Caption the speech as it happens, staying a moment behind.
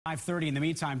5:30. In the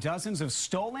meantime, dozens of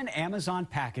stolen Amazon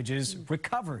packages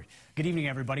recovered. Good evening,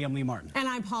 everybody. I'm Lee Martin. And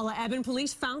I'm Paula Eben.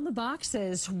 Police found the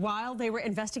boxes while they were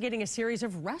investigating a series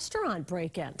of restaurant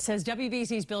break-ins. As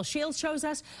WBZ's Bill Shields shows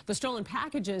us, the stolen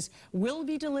packages will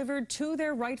be delivered to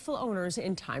their rightful owners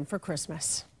in time for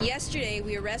Christmas. Yesterday,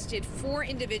 we arrested 4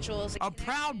 individuals. A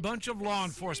proud bunch of law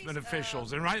enforcement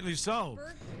officials, and rightly so.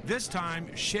 This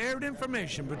time, shared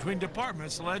information between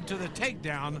departments led to the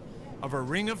takedown of a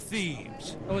ring of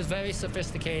thieves. It was very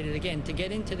sophisticated. Again, to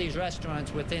get into these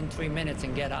restaurants within 3 minutes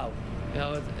and get out,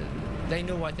 they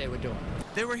knew what they were doing.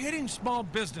 They were hitting small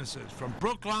businesses from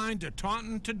Brookline to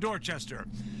Taunton to Dorchester.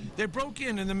 They broke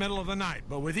in the middle of the night,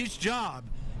 but with each job,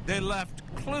 they left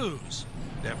clues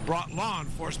that brought law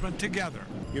enforcement together.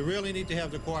 You really need to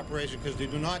have the cooperation because they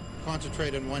do not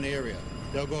concentrate in one area.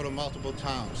 They'll go to multiple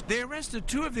towns. They arrested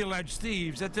 2 of the alleged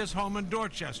thieves at this home in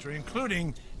Dorchester,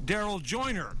 including Daryl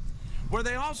Joyner, where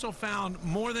they also found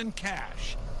more than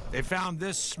cash. They found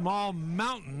this small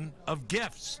mountain of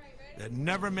gifts that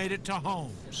never made it to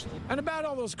homes. And about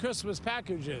all those Christmas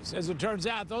packages, as it turns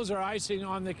out, those are icing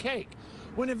on the cake.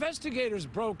 When investigators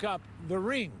broke up the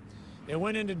ring, they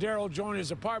went into Daryl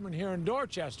Joyner's apartment here in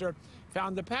Dorchester,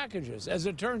 found the packages. As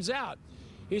it turns out,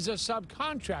 he's a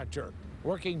subcontractor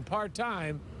working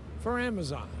part-time for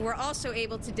Amazon. We're also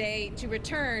able today to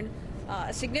return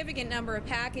a significant number of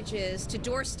packages to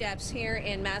doorsteps here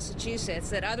in Massachusetts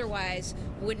that otherwise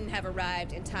wouldn't have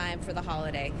arrived in time for the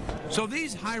holiday. So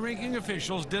these high-ranking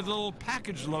officials did a little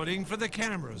package loading for the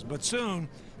cameras, but soon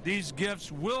these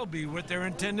gifts will be with their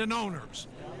intended owners,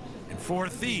 and 4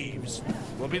 thieves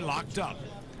will be locked up.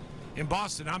 In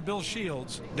Boston, I'm Bill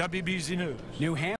Shields, WBZ News. New Hampshire.